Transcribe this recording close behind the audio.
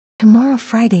Tomorrow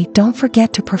Friday, don't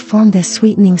forget to perform this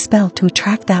sweetening spell to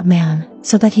attract that man,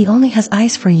 so that he only has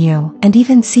eyes for you and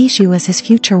even sees you as his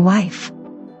future wife.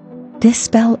 This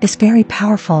spell is very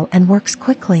powerful and works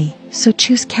quickly, so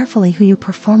choose carefully who you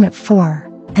perform it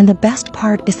for, and the best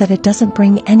part is that it doesn't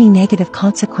bring any negative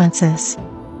consequences.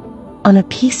 On a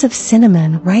piece of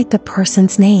cinnamon, write the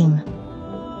person's name.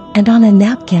 And on a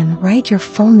napkin, write your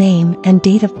full name and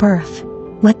date of birth.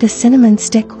 Let the cinnamon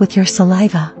stick with your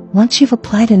saliva. Once you've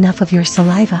applied enough of your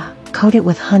saliva, coat it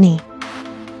with honey.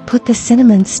 Put the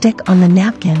cinnamon stick on the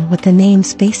napkin with the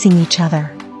names facing each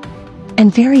other.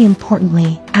 And very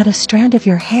importantly, add a strand of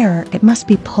your hair. It must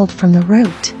be pulled from the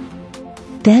root.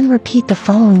 Then repeat the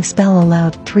following spell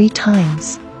aloud 3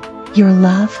 times. Your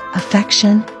love,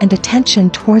 affection, and attention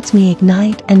towards me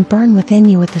ignite and burn within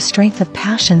you with the strength of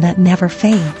passion that never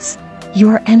fades.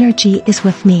 Your energy is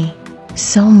with me.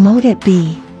 So mote it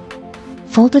be.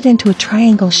 Fold it into a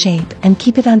triangle shape and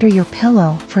keep it under your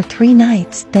pillow for 3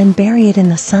 nights, then bury it in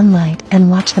the sunlight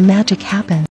and watch the magic happen.